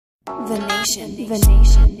Let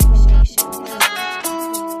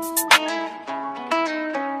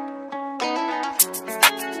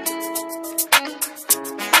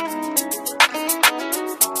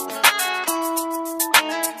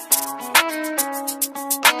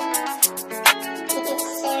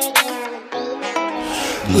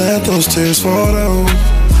those tears fall down.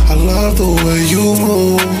 I love the way you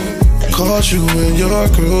move. Caught you in your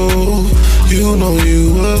groove. You know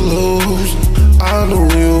you would lose. I knew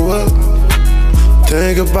you would.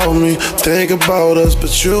 Think about me, think about us,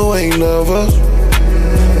 but you ain't never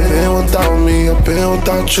been without me, I've been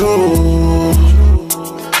without you.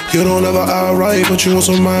 You don't ever outright, but you want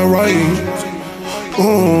some my right.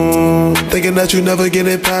 Thinking that you never get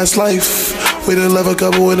it past life. We done left a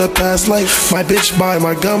couple in the past life. My bitch by,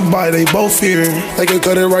 my gun by, they both here. They can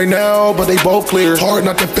cut it right now, but they both clear. Hard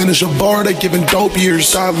not to finish a bar, they giving dope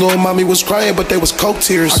years. Thought little mommy was crying, but they was coke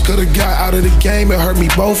tears. I could've got out of the game, it hurt me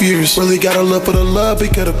both years. Really gotta look for the love,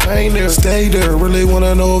 because the pain there. Stay there, really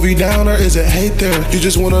wanna know if you down or is it hate there? You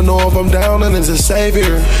just wanna know if I'm down and is it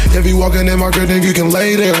savior? If you walking in my crib, then you can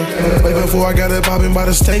lay there. Way before I got it popping by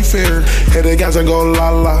the state fair. Hit the guys and go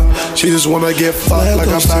la la. She just wanna get fucked like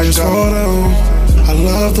I'm back down. I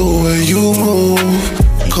love the way you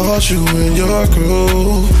move. Caught you in your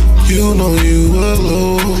groove. You know you would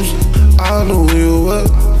lose. I knew you would.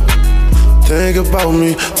 Think about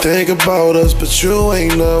me, think about us, but you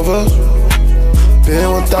ain't never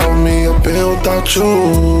been without me, I've been without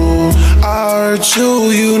you. I hurt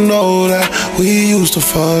you, you know that we used to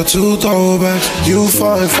fuck two throwbacks. You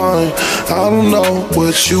fine, I don't know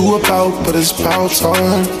what you about, but it's about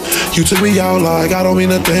time. You took me out like I don't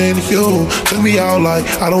mean a thing to you. Took me out like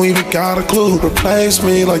I don't even got a clue. Replace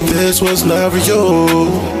me like this was never you.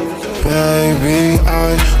 Baby,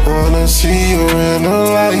 I wanna see you in the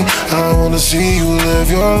light. I wanna see you live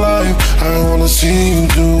your life. I wanna see you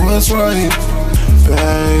do what's right.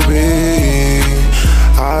 Baby,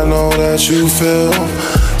 I know that you feel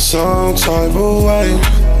some type of way.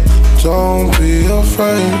 Don't be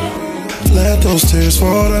afraid. Let those tears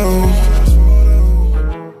fall down.